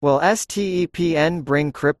Will STEPN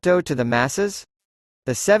bring crypto to the masses?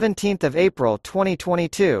 The 17th of April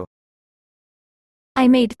 2022. I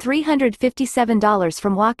made $357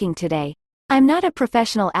 from walking today. I'm not a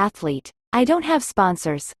professional athlete. I don't have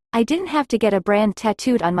sponsors. I didn't have to get a brand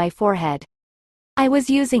tattooed on my forehead. I was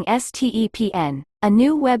using STEPN, a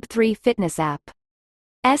new Web3 fitness app.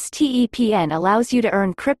 STEPN allows you to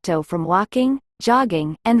earn crypto from walking,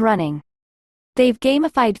 jogging, and running. They've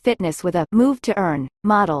gamified fitness with a move to earn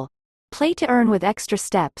model, play to earn with extra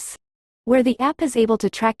steps, where the app is able to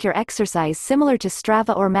track your exercise similar to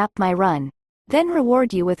Strava or Map My Run, then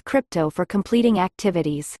reward you with crypto for completing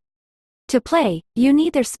activities. To play, you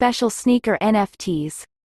need their special sneaker NFTs.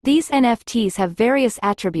 These NFTs have various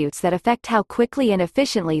attributes that affect how quickly and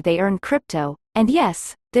efficiently they earn crypto, and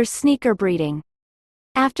yes, there's sneaker breeding.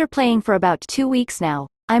 After playing for about 2 weeks now,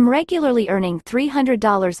 I'm regularly earning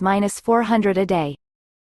 $300 minus $400 a day.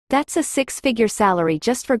 That's a six-figure salary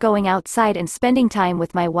just for going outside and spending time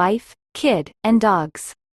with my wife, kid, and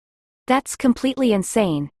dogs. That's completely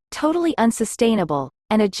insane, totally unsustainable,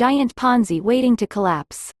 and a giant Ponzi waiting to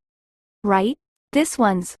collapse. Right? This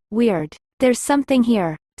one's weird. There's something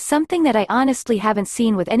here, something that I honestly haven't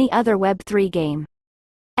seen with any other Web3 game.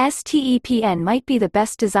 STEPN might be the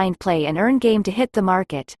best designed play and earn game to hit the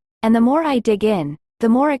market, and the more I dig in, the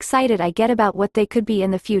more excited I get about what they could be in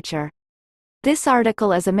the future. This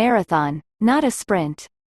article is a marathon, not a sprint.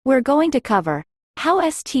 We're going to cover how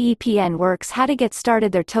STEPN works, how to get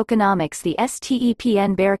started, their tokenomics, the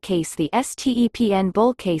STEPN bear case, the STEPN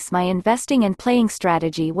bull case, my investing and playing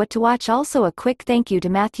strategy, what to watch. Also a quick thank you to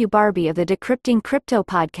Matthew Barbie of the Decrypting Crypto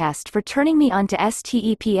podcast for turning me on to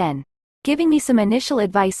STEPN, giving me some initial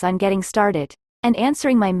advice on getting started, and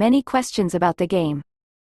answering my many questions about the game.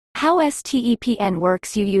 How STEPN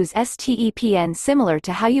works: you use STEPN similar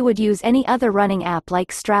to how you would use any other running app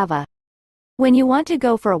like Strava. When you want to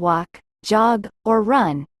go for a walk, jog, or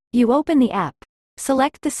run, you open the app,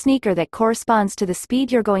 select the sneaker that corresponds to the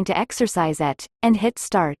speed you're going to exercise at, and hit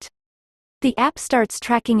start. The app starts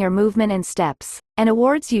tracking your movement and steps, and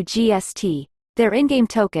awards you GST, their in-game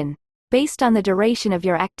token, based on the duration of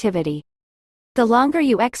your activity. The longer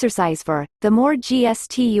you exercise for, the more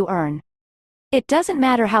GST you earn. It doesn't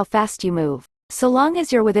matter how fast you move, so long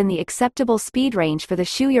as you're within the acceptable speed range for the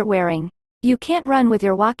shoe you're wearing. You can't run with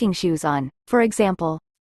your walking shoes on, for example.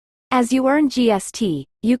 As you earn GST,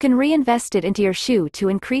 you can reinvest it into your shoe to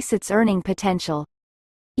increase its earning potential.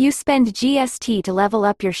 You spend GST to level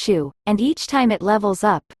up your shoe, and each time it levels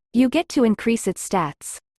up, you get to increase its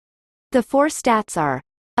stats. The 4 stats are: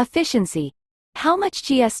 efficiency, how much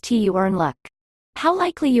GST you earn; luck, how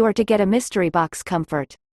likely you are to get a mystery box;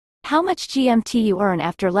 comfort, how much GMT you earn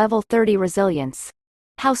after level 30; resilience,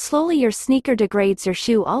 how slowly your sneaker degrades; your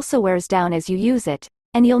shoe also wears down as you use it,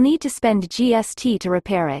 and you'll need to spend GST to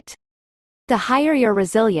repair it. The higher your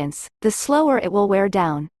resilience, the slower it will wear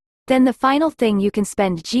down. Then the final thing you can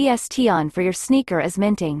spend GST on for your sneaker is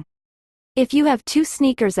minting. If you have 2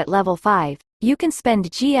 sneakers at level 5, you can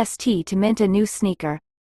spend GST to mint a new sneaker.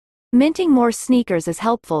 Minting more sneakers is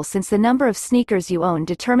helpful since the number of sneakers you own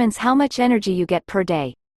determines how much energy you get per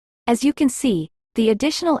day. As you can see, the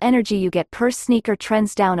additional energy you get per sneaker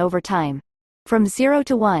trends down over time. From 0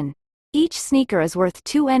 to 1. Each sneaker is worth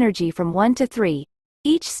 2 energy from 1 to 3.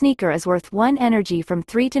 Each sneaker is worth 1 energy from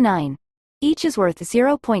 3 to 9. Each is worth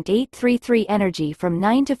 0.833 energy from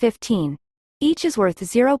 9 to 15. Each is worth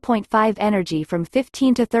 0.5 energy from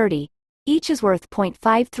 15 to 30. Each is worth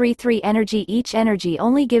 0.533 energy. Each energy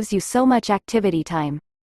only gives you so much activity time.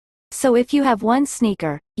 So if you have 1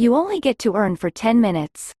 sneaker, you only get to earn for 10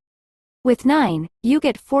 minutes. With 9, you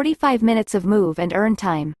get 45 minutes of move and earn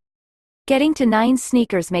time. Getting to 9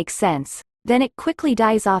 sneakers makes sense, then it quickly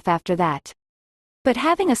dies off after that. But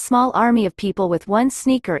having a small army of people with 1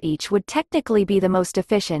 sneaker each would technically be the most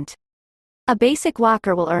efficient. A basic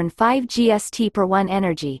walker will earn 5 GST per 1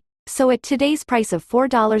 energy, so at today's price of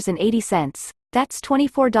 $4.80, that's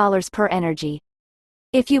 $24 per energy.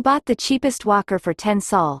 If you bought the cheapest walker for 10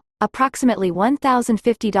 sol, approximately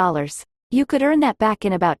 $1,050, you could earn that back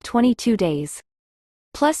in about 22 days.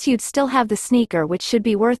 Plus you'd still have the sneaker, which should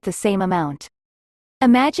be worth the same amount.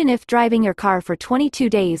 Imagine if driving your car for 22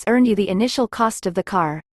 days earned you the initial cost of the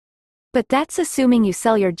car. But that's assuming you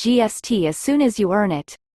sell your GST as soon as you earn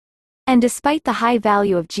it. And despite the high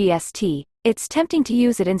value of GST, it's tempting to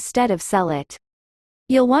use it instead of sell it.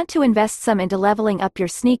 You'll want to invest some into leveling up your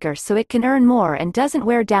sneaker so it can earn more and doesn't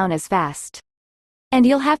wear down as fast. And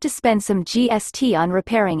you'll have to spend some GST on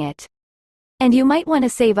repairing it. And you might want to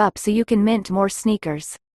save up so you can mint more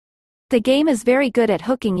sneakers. The game is very good at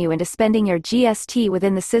hooking you into spending your GST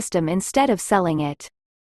within the system instead of selling it.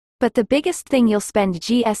 But the biggest thing you'll spend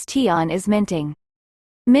GST on is minting.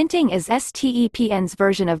 Minting is STEPN's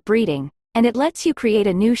version of breeding, and it lets you create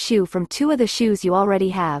a new shoe from 2 of the shoes you already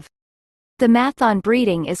have. The math on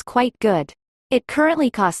breeding is quite good. It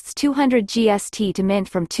currently costs 200 GST to mint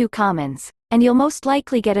from 2 commons, and you'll most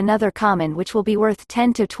likely get another common which will be worth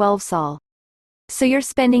 10 to 12 sol. So you're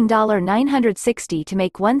spending $960 to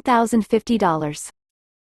make $1,050.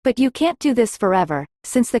 But you can't do this forever,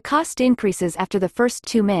 since the cost increases after the first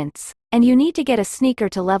 2 mints, and you need to get a sneaker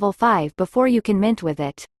to level 5 before you can mint with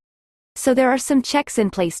it. So there are some checks in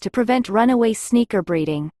place to prevent runaway sneaker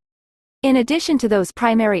breeding. In addition to those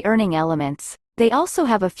primary earning elements, they also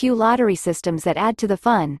have a few lottery systems that add to the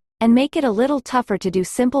fun, and make it a little tougher to do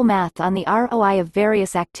simple math on the ROI of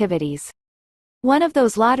various activities. One of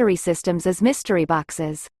those lottery systems is mystery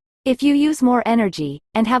boxes. If you use more energy,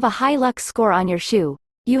 and have a high luck score on your shoe,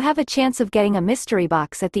 you have a chance of getting a mystery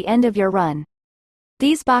box at the end of your run.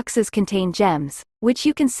 These boxes contain gems, which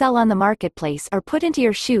you can sell on the marketplace or put into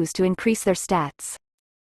your shoes to increase their stats.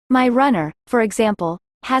 My runner, for example,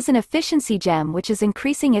 has an efficiency gem which is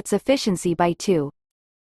increasing its efficiency by 2.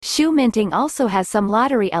 Shoe minting also has some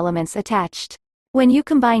lottery elements attached. When you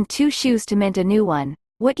combine 2 shoes to mint a new one,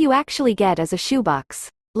 what you actually get is a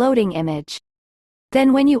shoebox loading image.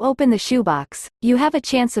 Then when you open the shoebox, you have a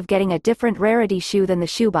chance of getting a different rarity shoe than the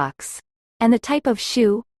shoebox. And the type of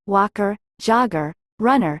shoe, walker, jogger,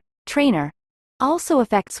 runner, trainer, also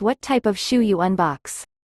affects what type of shoe you unbox.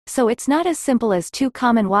 So it's not as simple as 2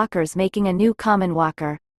 common walkers making a new common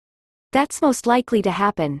walker. That's most likely to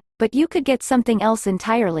happen, but you could get something else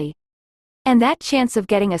entirely. And that chance of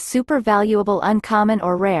getting a super valuable uncommon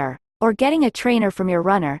or rare, or getting a trainer from your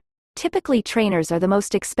runner, typically trainers are the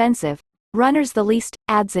most expensive, runners the least,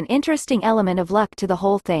 adds an interesting element of luck to the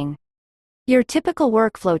whole thing. Your typical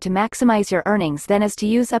workflow to maximize your earnings then is to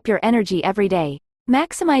use up your energy every day,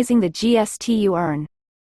 maximizing the GST you earn.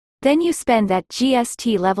 Then you spend that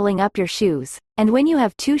GST leveling up your shoes, and when you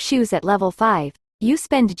have 2 shoes at level 5, you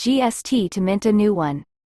spend GST to mint a new one.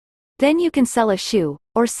 Then you can sell a shoe,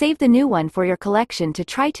 or save the new one for your collection to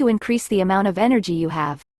try to increase the amount of energy you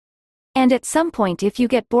have. And at some point if you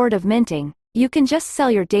get bored of minting, you can just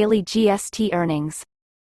sell your daily GST earnings.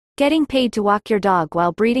 Getting paid to walk your dog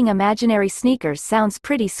while breeding imaginary sneakers sounds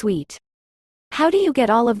pretty sweet. How do you get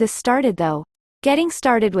all of this started though? Getting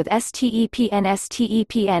started with STEPN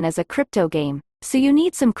is a crypto game, so you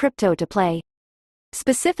need some crypto to play.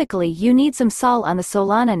 Specifically you need some Sol on the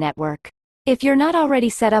Solana network. If you're not already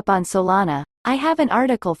set up on Solana, I have an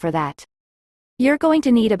article for that. You're going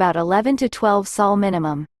to need about 11 to 12 Sol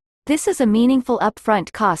minimum. This is a meaningful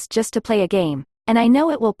upfront cost just to play a game, and I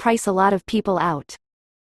know it will price a lot of people out.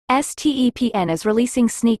 STEPN is releasing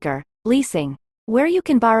sneaker leasing, where you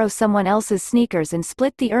can borrow someone else's sneakers and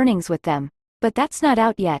split the earnings with them. But that's not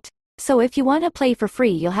out yet, so if you want to play for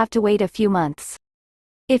free you'll have to wait a few months.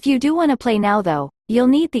 If you do want to play now though, you'll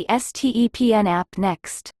need the STEPN app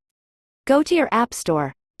next. Go to your app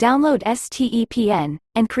store, download STEPN,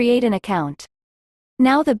 and create an account.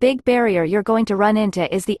 Now the big barrier you're going to run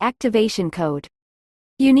into is the activation code.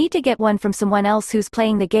 You need to get one from someone else who's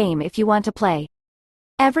playing the game if you want to play.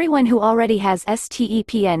 Everyone who already has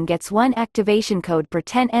STEPN gets 1 activation code per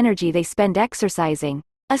 10 energy they spend exercising,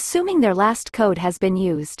 assuming their last code has been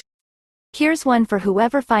used. Here's one for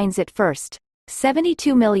whoever finds it first.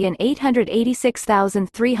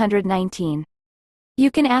 72,886,319. You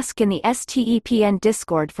can ask in the STEPN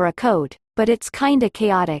Discord for a code, but it's kinda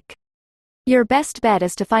chaotic. Your best bet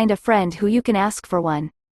is to find a friend who you can ask for one.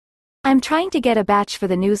 I'm trying to get a batch for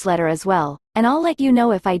the newsletter as well, and I'll let you know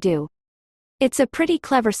if I do. It's a pretty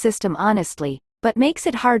clever system honestly, but makes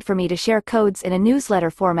it hard for me to share codes in a newsletter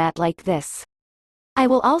format like this. I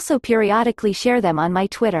will also periodically share them on my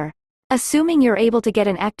Twitter. Assuming you're able to get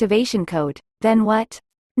an activation code, then what?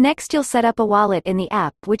 Next you'll set up a wallet in the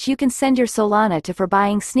app which you can send your Solana to for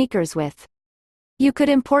buying sneakers with. You could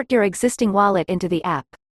import your existing wallet into the app,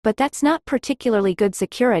 but that's not particularly good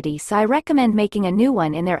security, so I recommend making a new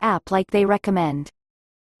one in their app like they recommend.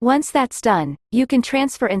 Once that's done, you can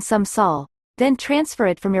transfer in some Sol, then transfer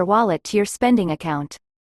it from your wallet to your spending account.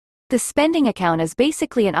 The spending account is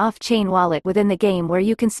basically an off-chain wallet within the game where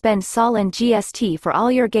you can spend Sol and GST for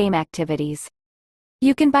all your game activities.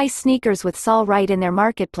 You can buy sneakers with Sol right in their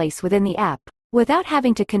marketplace within the app, without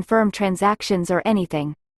having to confirm transactions or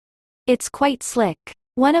anything. It's quite slick.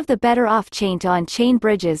 One of the better off-chain to on-chain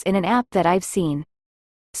bridges in an app that I've seen.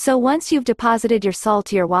 So once you've deposited your Sol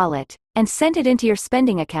to your wallet, and sent it into your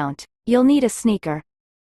spending account, you'll need a sneaker.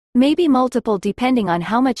 Maybe multiple depending on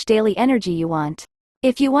how much daily energy you want.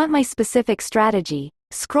 If you want my specific strategy,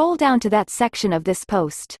 scroll down to that section of this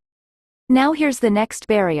post. Now here's the next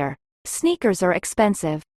barrier. Sneakers are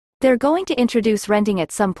expensive. They're going to introduce renting at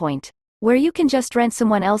some point, where you can just rent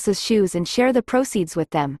someone else's shoes and share the proceeds with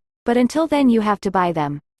them, but until then you have to buy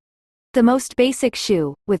them. The most basic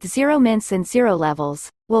shoe, with 0 mints and 0 levels,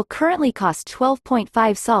 will currently cost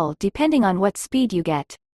 12.5 sol depending on what speed you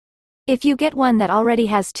get. If you get one that already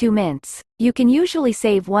has 2 mints, you can usually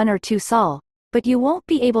save 1 or 2 sol, but you won't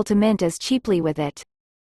be able to mint as cheaply with it.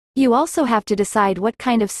 You also have to decide what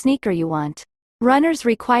kind of sneaker you want. Runners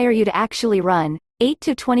require you to actually run, 8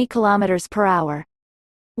 to 20 kilometers per hour.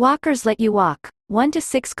 Walkers let you walk, 1 to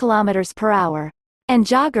 6 kilometers per hour. And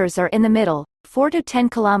joggers are in the middle, 4 to 10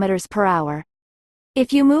 kilometers per hour.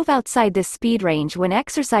 If you move outside this speed range when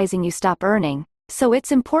exercising you stop earning, so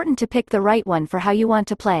it's important to pick the right one for how you want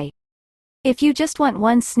to play. If you just want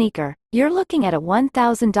one sneaker, you're looking at a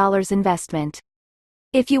 $1,000 investment.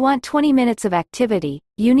 If you want 20 minutes of activity,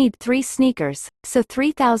 you need 3 sneakers, so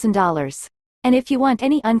 $3,000. And if you want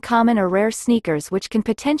any uncommon or rare sneakers which can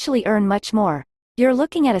potentially earn much more, you're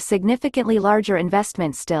looking at a significantly larger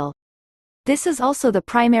investment still. This is also the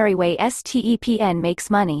primary way STEPN makes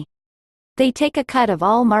money. They take a cut of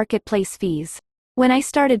all marketplace fees. When I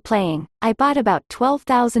started playing, I bought about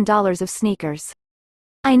 $12,000 of sneakers.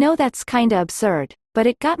 I know that's kinda absurd, but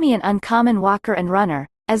it got me an uncommon walker and runner,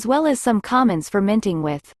 as well as some commons for minting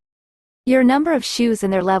with. Your number of shoes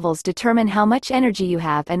and their levels determine how much energy you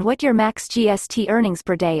have and what your max GST earnings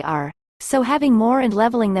per day are, so having more and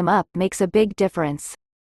leveling them up makes a big difference.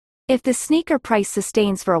 If the sneaker price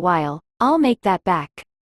sustains for a while, I'll make that back.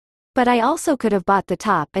 But I also could have bought the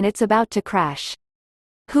top and it's about to crash.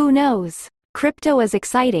 Who knows? Crypto is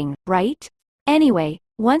exciting, right? Anyway,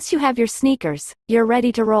 once you have your sneakers, you're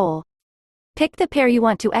ready to roll. Pick the pair you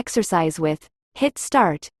want to exercise with, hit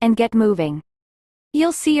start, and get moving.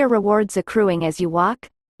 You'll see your rewards accruing as you walk,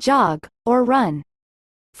 jog, or run.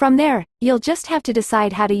 From there, you'll just have to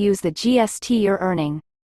decide how to use the GST you're earning.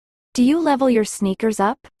 Do you level your sneakers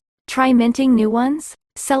up? Try minting new ones?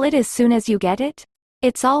 Sell it as soon as you get it?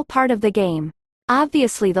 It's all part of the game.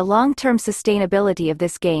 Obviously, the long-term sustainability of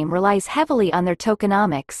this game relies heavily on their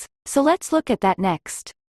tokenomics, so let's look at that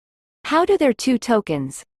next. How do their two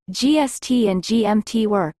tokens, GST and GMT,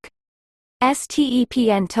 work?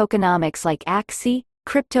 STEPN tokenomics like Axie,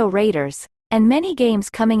 Crypto Raiders, and many games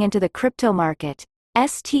coming into the crypto market.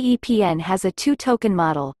 STEPN has a two-token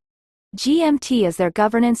model. GMT is their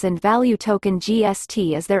governance and value token.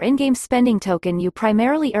 GST is their in-game spending token. You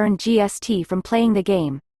primarily earn GST from playing the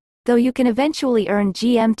game, though you can eventually earn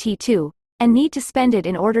GMT too, and need to spend it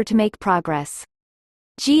in order to make progress.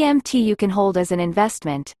 GMT you can hold as an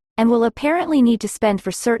investment, and will apparently need to spend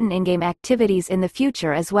for certain in-game activities in the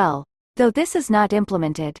future as well, though this is not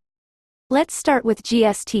implemented. Let's start with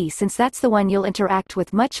GST since that's the one you'll interact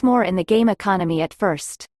with much more in the game economy at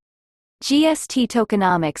first. GST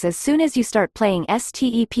tokenomics. As soon as you start playing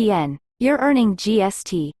STEPN, you're earning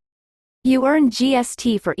GST. You earn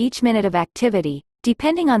GST for each minute of activity,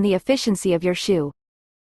 depending on the efficiency of your shoe.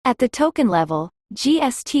 At the token level,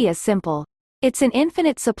 GST is simple. It's an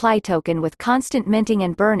infinite supply token with constant minting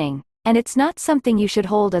and burning, and it's not something you should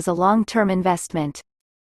hold as a long-term investment.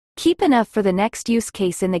 Keep enough for the next use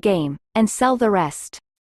case in the game, and sell the rest.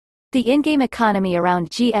 The in-game economy around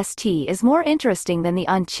GST is more interesting than the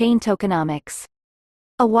on-chain tokenomics.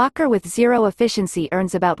 A walker with 0 efficiency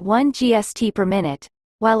earns about 1 GST per minute,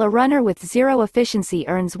 while a runner with 0 efficiency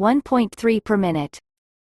earns 1.3 per minute.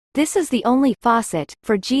 This is the only faucet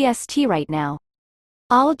for GST right now.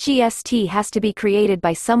 All GST has to be created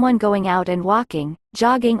by someone going out and walking,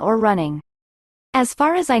 jogging or running. As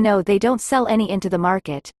far as I know, they don't sell any into the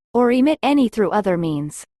market, or emit any through other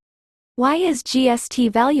means. Why is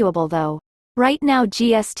GST valuable though? Right now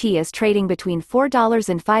GST is trading between $4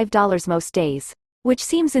 and $5 most days, which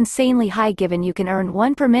seems insanely high given you can earn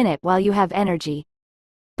 1 per minute while you have energy.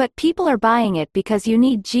 But people are buying it because you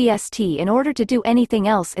need GST in order to do anything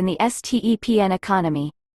else in the STEPN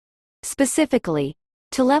economy. Specifically,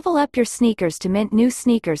 to level up your sneakers, to mint new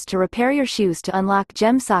sneakers, to repair your shoes, to unlock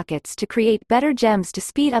gem sockets, to create better gems, to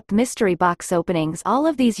speed up mystery box openings. All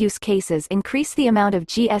of these use cases increase the amount of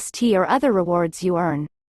GST or other rewards you earn.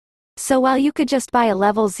 So while you could just buy a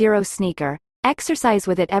level 0 sneaker, exercise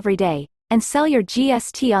with it every day, and sell your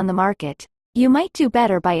GST on the market, you might do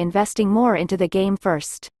better by investing more into the game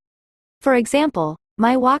first. For example,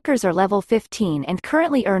 my walkers are level 15 and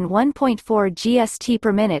currently earn 1.4 GST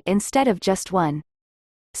per minute instead of just 1.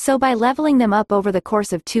 So by leveling them up over the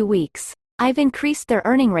course of 2 weeks, I've increased their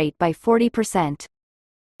earning rate by 40%.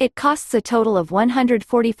 It costs a total of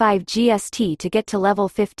 145 GST to get to level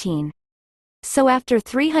 15. So after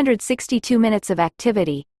 362 minutes of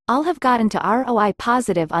activity, I'll have gotten to ROI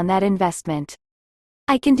positive on that investment.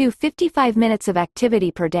 I can do 55 minutes of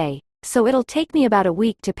activity per day, so it'll take me about a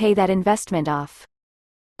week to pay that investment off.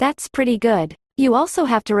 That's pretty good. You also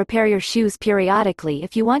have to repair your shoes periodically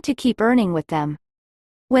if you want to keep earning with them.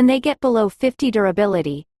 When they get below 50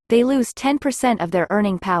 durability, they lose 10% of their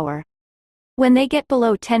earning power. When they get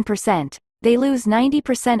below 10%, they lose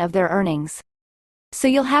 90% of their earnings. So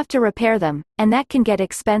you'll have to repair them, and that can get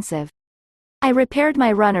expensive. I repaired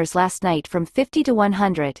my runners last night from 50 to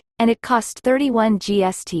 100, and it cost 31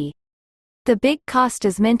 GST. The big cost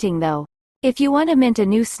is minting though. If you want to mint a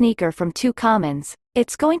new sneaker from 2 commons,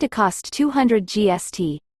 it's going to cost 200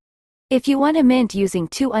 GST. If you want to mint using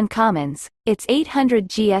 2 uncommons, it's 800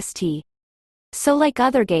 GST. So like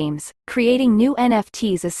other games, creating new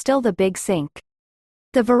NFTs is still the big sink.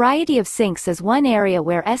 The variety of sinks is one area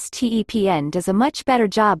where STEPN does a much better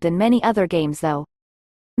job than many other games though.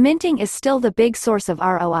 Minting is still the big source of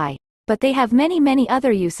ROI, but they have many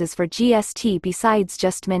other uses for GST besides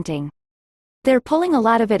just minting. They're pulling a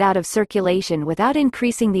lot of it out of circulation without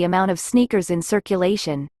increasing the amount of sneakers in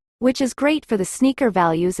circulation, which is great for the sneaker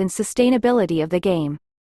values and sustainability of the game.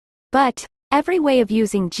 But every way of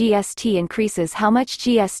using GST increases how much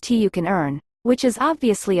GST you can earn, which is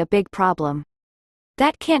obviously a big problem.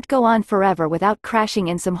 That can't go on forever without crashing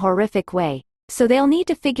in some horrific way, so they'll need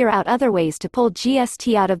to figure out other ways to pull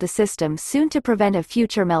GST out of the system soon to prevent a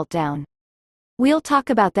future meltdown. We'll talk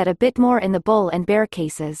about that a bit more in the bull and bear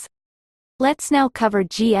cases. Let's now cover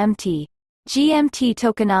GMT. GMT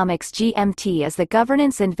tokenomics. GMT is the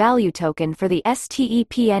governance and value token for the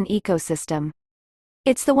STEPN ecosystem.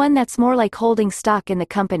 It's the one that's more like holding stock in the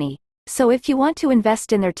company, so if you want to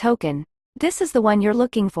invest in their token, this is the one you're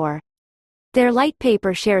looking for. Their light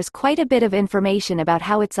paper shares quite a bit of information about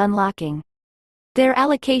how it's unlocking. Their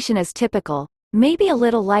allocation is typical, maybe a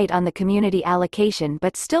little light on the community allocation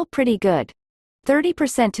but still pretty good.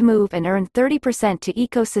 30% to move and earn, 30% to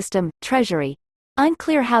ecosystem, treasury.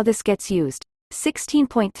 Unclear how this gets used.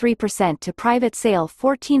 16.3% to private sale,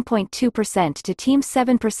 14.2% to team,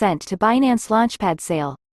 7% to Binance Launchpad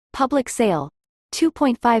sale, public sale,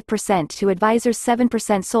 2.5% to advisors,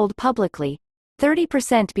 7% sold publicly,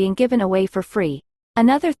 30% being given away for free.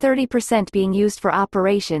 Another 30% being used for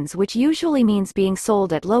operations, which usually means being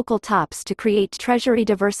sold at local tops to create treasury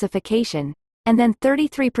diversification, and then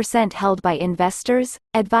 33% held by investors,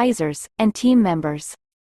 advisors, and team members.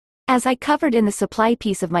 As I covered in the supply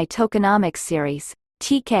piece of my tokenomics series,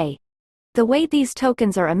 TK, the way these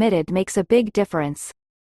tokens are emitted makes a big difference.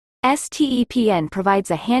 STEPN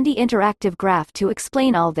provides a handy interactive graph to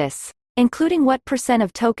explain all this, including what %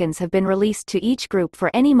 of tokens have been released to each group for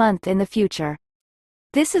any month in the future.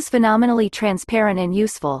 This is phenomenally transparent and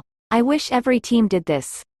useful. I wish every team did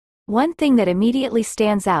this. One thing that immediately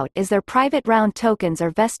stands out is their private round tokens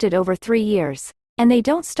are vested over 3 years, and they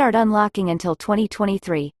don't start unlocking until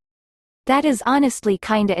 2023. That is honestly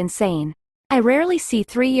kinda insane. I rarely see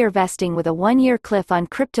 3-year vesting with a 1-year cliff on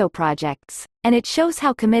crypto projects, and it shows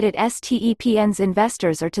how committed STEPN's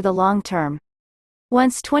investors are to the long term.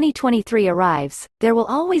 Once 2023 arrives, there will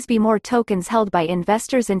always be more tokens held by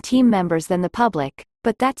investors and team members than the public,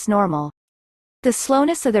 but that's normal. The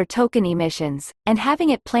slowness of their token emissions, and having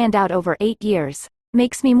it planned out over 8 years,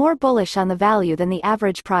 makes me more bullish on the value than the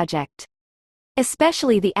average project.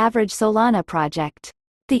 Especially the average Solana project.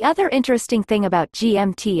 The other interesting thing about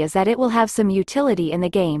GMT is that it will have some utility in the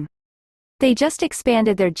game. They just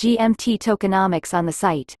expanded their GMT tokenomics on the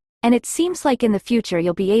site, and it seems like in the future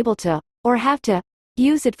you'll be able to, or have to,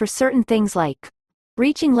 use it for certain things like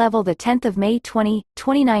reaching level the 10th of May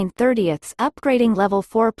 2029 30ths, upgrading level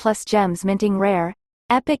 4 plus gems, minting rare,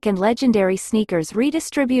 epic and legendary sneakers,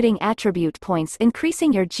 redistributing attribute points,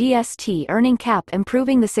 increasing your GST earning cap,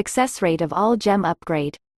 improving the success rate of all gem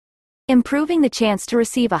upgrade, improving the chance to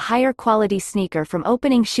receive a higher quality sneaker from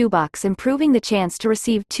opening shoebox, improving the chance to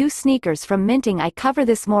receive 2 sneakers from minting. I cover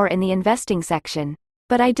this more in the investing section,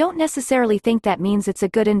 but I don't necessarily think that means it's a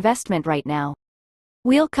good investment right now.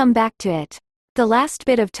 We'll come back to it. The last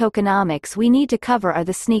bit of tokenomics we need to cover are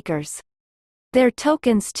the sneakers. They're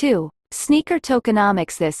tokens too. Sneaker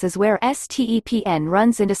tokenomics. This is where STEPN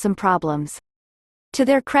runs into some problems. To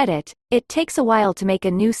their credit, it takes a while to make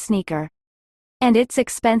a new sneaker. And it's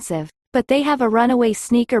expensive, but they have a runaway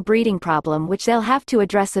sneaker breeding problem which they'll have to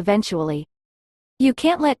address eventually. You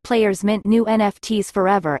can't let players mint new NFTs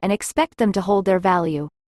forever and expect them to hold their value.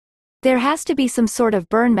 There has to be some sort of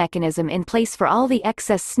burn mechanism in place for all the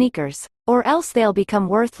excess sneakers, or else they'll become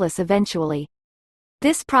worthless eventually.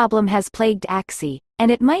 This problem has plagued Axie, and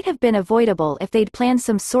it might have been avoidable if they'd planned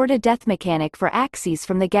some sorta death mechanic for Axies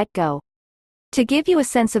from the get-go. To give you a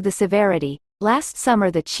sense of the severity, Last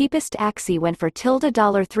summer the cheapest Axie went for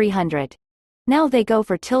 $300. Now they go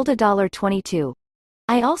for $22.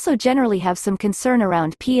 I also generally have some concern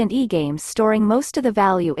around P&E games storing most of the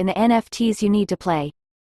value in the NFTs you need to play.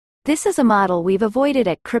 This is a model we've avoided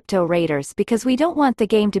at Crypto Raiders because we don't want the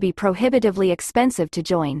game to be prohibitively expensive to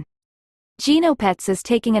join. Genopets is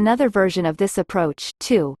taking another version of this approach,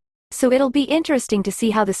 too. So it'll be interesting to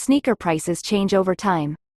see how the sneaker prices change over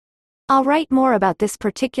time. I'll write more about this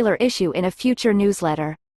particular issue in a future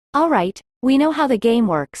newsletter. Alright, we know how the game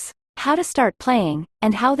works, how to start playing,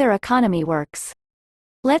 and how their economy works.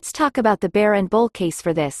 Let's talk about the bear and bull case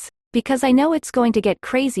for this, because I know it's going to get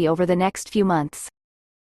crazy over the next few months.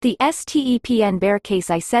 The STEPN bear case,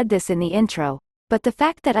 I said this in the intro, but the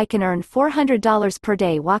fact that I can earn $400 per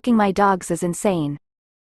day walking my dogs is insane.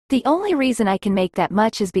 The only reason I can make that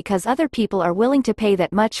much is because other people are willing to pay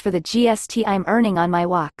that much for the GST I'm earning on my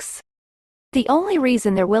walks. The only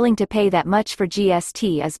reason they're willing to pay that much for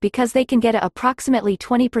GST is because they can get approximately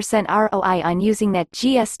 20% ROI on using that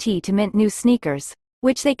GST to mint new sneakers,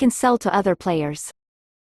 which they can sell to other players.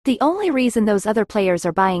 The only reason those other players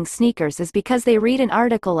are buying sneakers is because they read an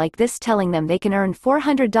article like this telling them they can earn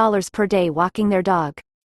 $400 per day walking their dog.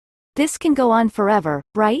 This can go on forever,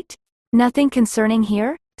 right? Nothing concerning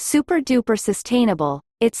here? Super duper sustainable.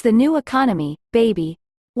 It's the new economy, baby.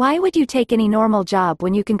 Why would you take any normal job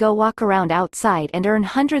when you can go walk around outside and earn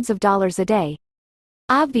hundreds of dollars a day?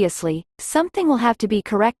 Obviously, something will have to be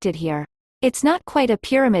corrected here. It's not quite a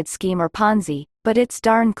pyramid scheme or Ponzi, but it's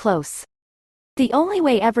darn close. The only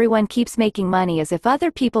way everyone keeps making money is if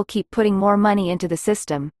other people keep putting more money into the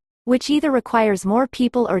system, which either requires more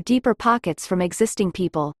people or deeper pockets from existing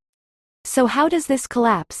people. So how does this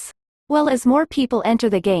collapse? Well, as more people enter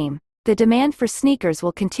the game, the demand for sneakers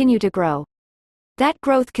will continue to grow. That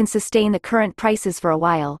growth can sustain the current prices for a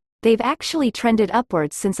while. They've actually trended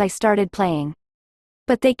upwards since I started playing.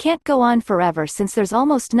 But they can't go on forever since there's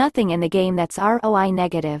almost nothing in the game that's ROI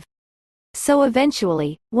negative. So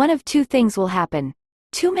eventually, one of two things will happen.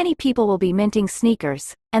 Too many people will be minting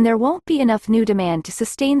sneakers, and there won't be enough new demand to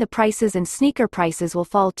sustain the prices, and sneaker prices will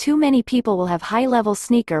fall. Too many people will have high-level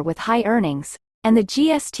sneaker with high earnings, and the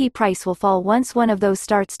GST price will fall. Once one of those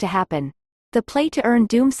starts to happen, the play-to-earn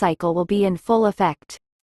doom cycle will be in full effect.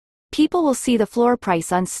 People will see the floor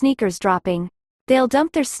price on sneakers dropping. They'll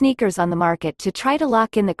dump their sneakers on the market to try to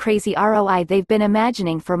lock in the crazy ROI they've been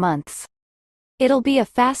imagining for months. It'll be a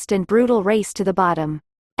fast and brutal race to the bottom.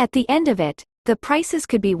 At the end of it, the prices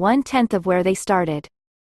could be 1/10 of where they started.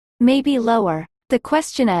 Maybe lower. The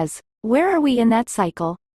question is, where are we in that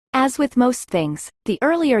cycle? As with most things, the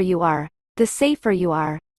earlier you are, the safer you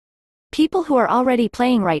are. People who are already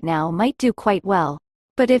playing right now might do quite well.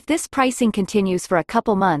 But if this pricing continues for a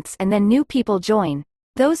couple months and then new people join,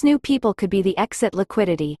 those new people could be the exit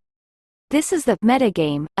liquidity. This is the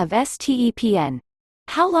metagame of STEPN.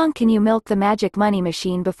 How long can you milk the magic money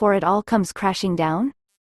machine before it all comes crashing down?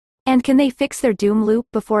 And can they fix their doom loop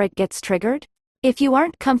before it gets triggered? If you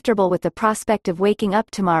aren't comfortable with the prospect of waking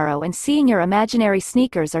up tomorrow and seeing your imaginary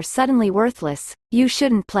sneakers are suddenly worthless, you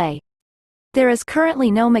shouldn't play. There is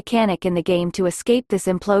currently no mechanic in the game to escape this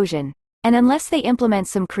implosion, and unless they implement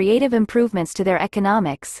some creative improvements to their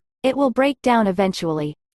economics, it will break down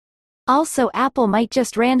eventually. Also, Apple might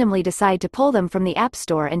just randomly decide to pull them from the App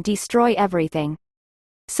Store and destroy everything.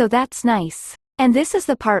 So that's nice. And this is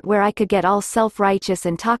the part where I could get all self-righteous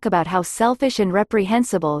and talk about how selfish and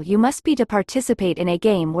reprehensible you must be to participate in a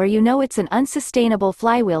game where you know it's an unsustainable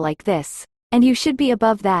flywheel like this, and you should be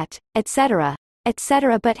above that, etc.,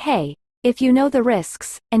 etc. But hey, if you know the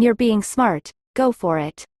risks, and you're being smart, go for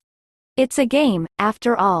it. It's a game,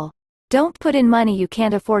 after all. Don't put in money you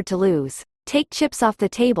can't afford to lose, take chips off the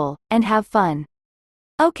table, and have fun.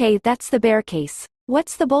 Okay, that's the bear case.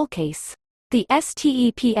 What's the bull case? The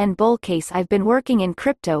STEPN bull case. I've been working in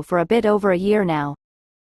crypto for a bit over a year now.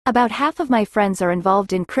 About half of my friends are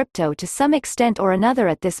involved in crypto to some extent or another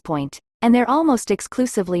at this point, and they're almost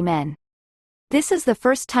exclusively men. This is the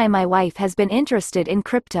first time my wife has been interested in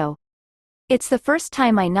crypto. It's the first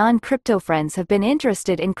time my non-crypto friends have been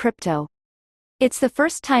interested in crypto. It's the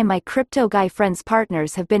first time my crypto guy friends'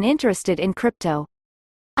 partners have been interested in crypto.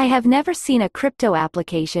 I have never seen a crypto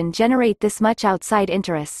application generate this much outside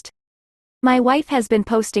interest. My wife has been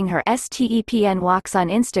posting her STEPN walks on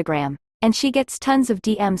Instagram, and she gets tons of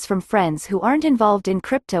DMs from friends who aren't involved in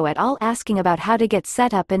crypto at all asking about how to get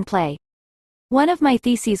set up and play. One of my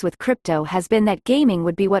theses with crypto has been that gaming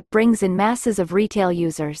would be what brings in masses of retail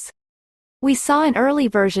users. We saw an early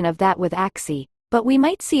version of that with Axie, but we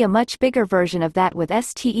might see a much bigger version of that with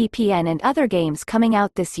STEPN and other games coming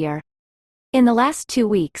out this year. In the last 2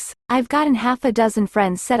 weeks, I've gotten half a dozen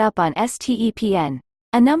friends set up on STEPN,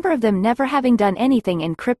 a number of them never having done anything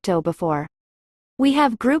in crypto before. We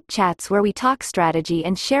have group chats where we talk strategy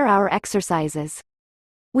and share our exercises.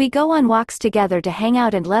 We go on walks together to hang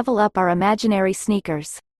out and level up our imaginary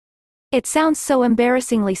sneakers. It sounds so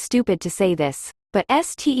embarrassingly stupid to say this, but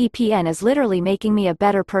STEPN is literally making me a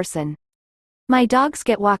better person. My dogs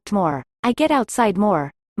get walked more, I get outside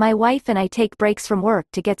more, my wife and I take breaks from work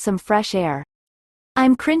to get some fresh air.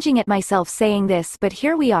 I'm cringing at myself saying this, but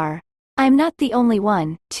here we are. I'm not the only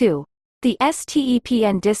one, too. The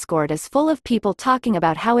STEPN Discord is full of people talking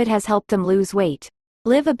about how it has helped them lose weight,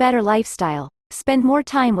 live a better lifestyle, spend more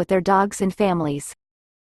time with their dogs and families.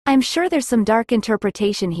 I'm sure there's some dark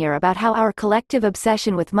interpretation here about how our collective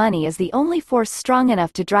obsession with money is the only force strong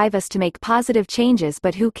enough to drive us to make positive changes,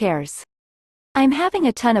 but who cares? I'm having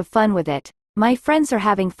a ton of fun with it, my friends are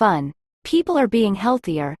having fun, people are being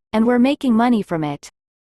healthier, and we're making money from it.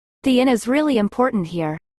 The "in" is really important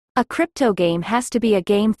here. A crypto game has to be a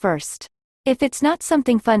game first. If it's not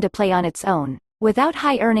something fun to play on its own, without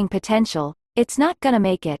high earning potential, it's not gonna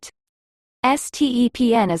make it.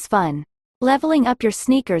 STEPN is fun. Leveling up your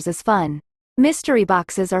sneakers is fun. Mystery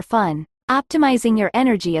boxes are fun. Optimizing your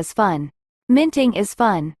energy is fun. Minting is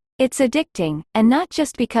fun. It's addicting, and not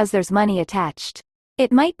just because there's money attached.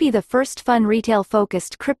 It might be the first fun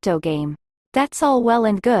retail-focused crypto game. That's all well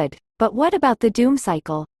and good, but what about the doom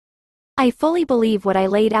cycle? I fully believe what I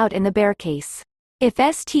laid out in the bear case. If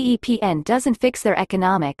STEPN doesn't fix their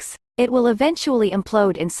economics, it will eventually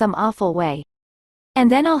implode in some awful way. And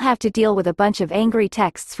then I'll have to deal with a bunch of angry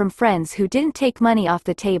texts from friends who didn't take money off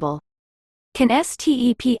the table. Can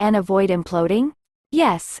STEPN avoid imploding?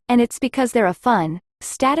 Yes, and it's because they're a fun,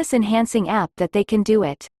 status-enhancing app that they can do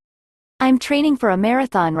it. I'm training for a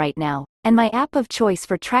marathon right now, and my app of choice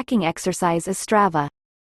for tracking exercise is Strava.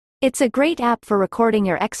 It's a great app for recording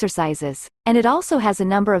your exercises, and it also has a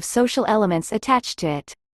number of social elements attached to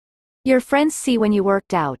it. Your friends see when you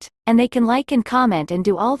worked out, and they can like and comment and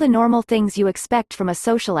do all the normal things you expect from a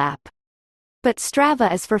social app. But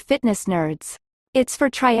Strava is for fitness nerds. It's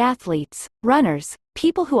for triathletes, runners,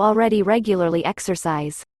 people who already regularly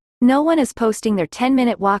exercise. No one is posting their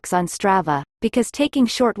 10-minute walks on Strava, because taking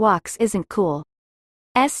short walks isn't cool.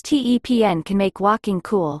 STEPN can make walking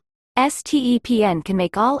cool. STEPN can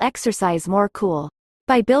make all exercise more cool.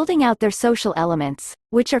 By building out their social elements,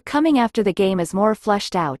 which are coming after the game is more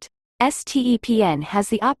fleshed out, STEPN has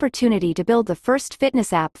the opportunity to build the first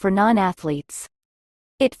fitness app for non-athletes.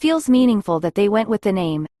 It feels meaningful that they went with the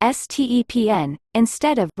name, STEPN,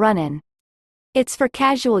 instead of Runnin'. It's for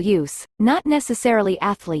casual use, not necessarily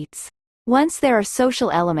athletes. Once there are social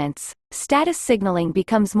elements, status signaling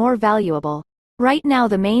becomes more valuable. Right now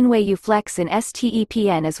the main way you flex in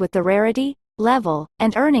STEPN is with the rarity, level,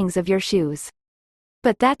 and earnings of your shoes.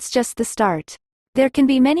 But that's just the start. There can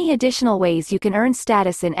be many additional ways you can earn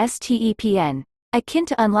status in STEPN, akin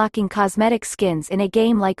to unlocking cosmetic skins in a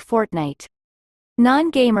game like Fortnite.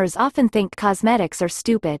 Non-gamers often think cosmetics are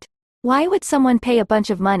stupid. Why would someone pay a bunch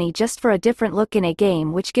of money just for a different look in a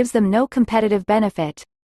game which gives them no competitive benefit?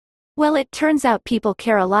 Well, it turns out people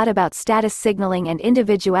care a lot about status signaling and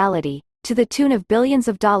individuality, to the tune of billions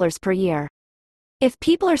of dollars per year. If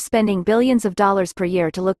people are spending billions of dollars per year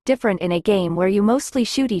to look different in a game where you mostly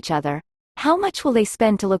shoot each other, how much will they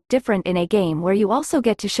spend to look different in a game where you also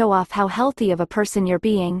get to show off how healthy of a person you're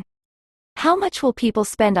being? How much will people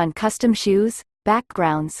spend on custom shoes,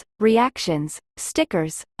 backgrounds, reactions,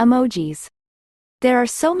 stickers, emojis? There are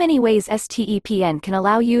so many ways STEPN can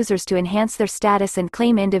allow users to enhance their status and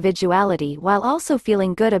claim individuality while also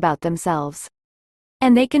feeling good about themselves.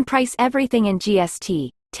 And they can price everything in GST,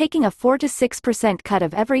 taking a 4 to 6% cut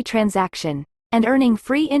of every transaction, and earning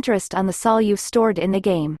free interest on the SOL you've stored in the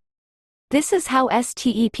game. This is how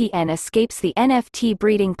STEPN escapes the NFT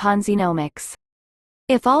breeding Ponzinomics.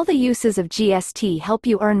 If all the uses of GST help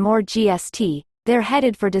you earn more GST, they're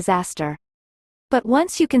headed for disaster. But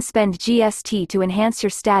once you can spend GST to enhance your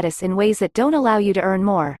status in ways that don't allow you to earn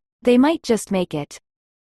more, they might just make it.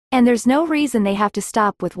 And there's no reason they have to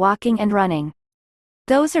stop with walking and running.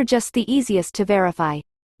 Those are just the easiest to verify.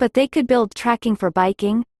 But they could build tracking for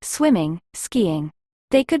biking, swimming, skiing.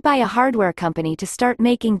 They could buy a hardware company to start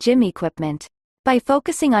making gym equipment. By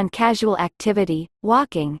focusing on casual activity,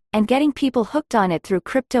 walking, and getting people hooked on it through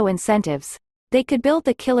crypto incentives, they could build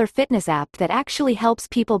the killer fitness app that actually helps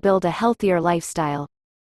people build a healthier lifestyle.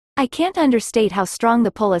 I can't understate how strong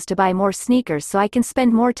the pull is to buy more sneakers so I can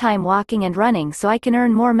spend more time walking and running so I can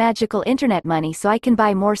earn more magical internet money so I can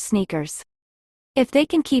buy more sneakers. If they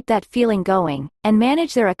can keep that feeling going, and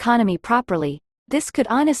manage their economy properly, this could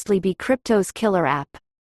honestly be crypto's killer app.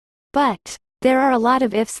 But there are a lot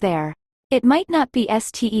of ifs there. It might not be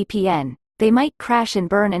STEPN, they might crash and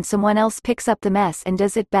burn and someone else picks up the mess and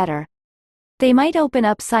does it better. They might open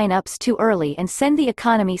up sign-ups too early and send the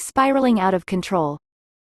economy spiraling out of control.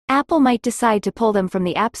 Apple might decide to pull them from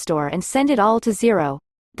the App Store and send it all to zero.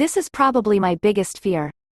 This is probably my biggest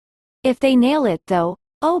fear. If they nail it though,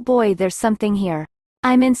 oh boy, there's something here.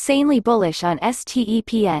 I'm insanely bullish on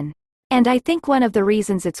STEPN. And I think one of the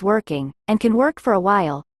reasons it's working, and can work for a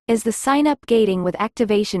while, is the sign-up gating with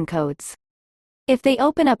activation codes. If they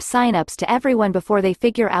open up sign-ups to everyone before they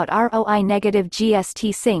figure out ROI negative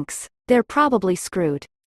GST sinks, they're probably screwed.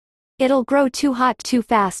 It'll grow too hot too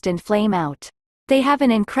fast and flame out. They have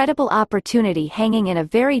an incredible opportunity hanging in a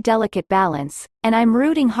very delicate balance, and I'm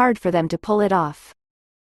rooting hard for them to pull it off.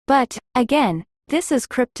 But, again, this is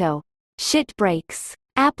crypto. Shit breaks.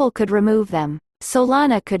 Apple could remove them.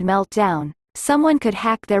 Solana could melt down. Someone could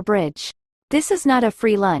hack their bridge. This is not a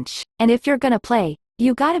free lunch, and if you're gonna play,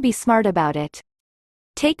 you gotta be smart about it.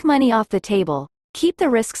 Take money off the table, keep the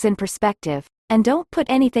risks in perspective, and don't put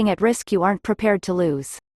anything at risk you aren't prepared to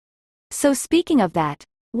lose. So speaking of that,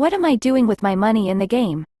 what am I doing with my money in the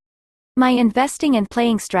game? My investing and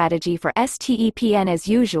playing strategy for STEPN as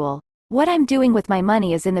usual. What I'm doing with my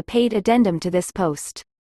money is in the paid addendum to this post.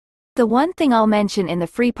 The one thing I'll mention in the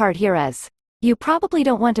free part here is, you probably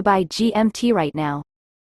don't want to buy GMT right now.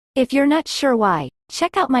 If you're not sure why,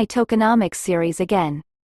 check out my tokenomics series again.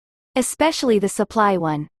 Especially the supply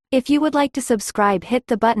one. If you would like to subscribe, hit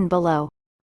the button below.